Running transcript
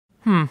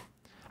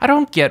I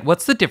don't get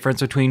what's the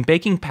difference between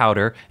baking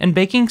powder and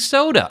baking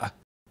soda.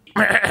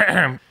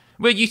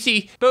 Well, you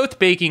see, both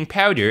baking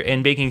powder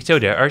and baking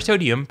soda are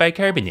sodium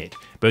bicarbonate.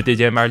 Both of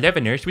them are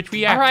leaveners which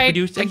react to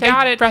produce a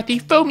light, frothy,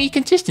 foamy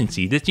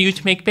consistency that's used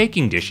to make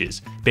baking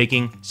dishes.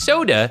 Baking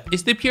soda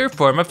is the pure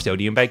form of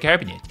sodium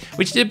bicarbonate,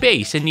 which is a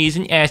base and needs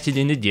an acid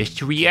in the dish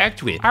to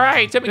react with.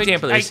 Some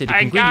example acidic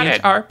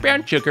ingredients are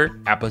brown sugar,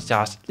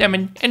 applesauce,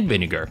 lemon, and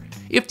vinegar.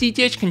 If the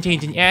dish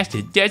contains an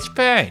acid, that's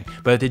fine,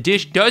 but if the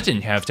dish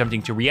doesn't have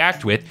something to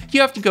react with,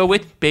 you have to go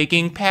with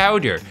baking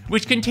powder,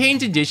 which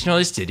contains additional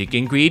acidic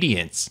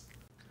ingredients.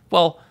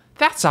 Well,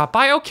 that's a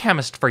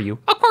biochemist for you.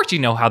 Of course you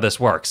know how this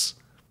works.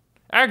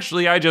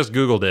 Actually, I just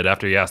Googled it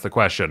after you asked the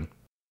question.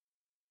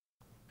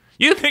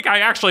 You think I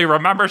actually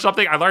remember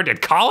something I learned in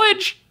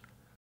college?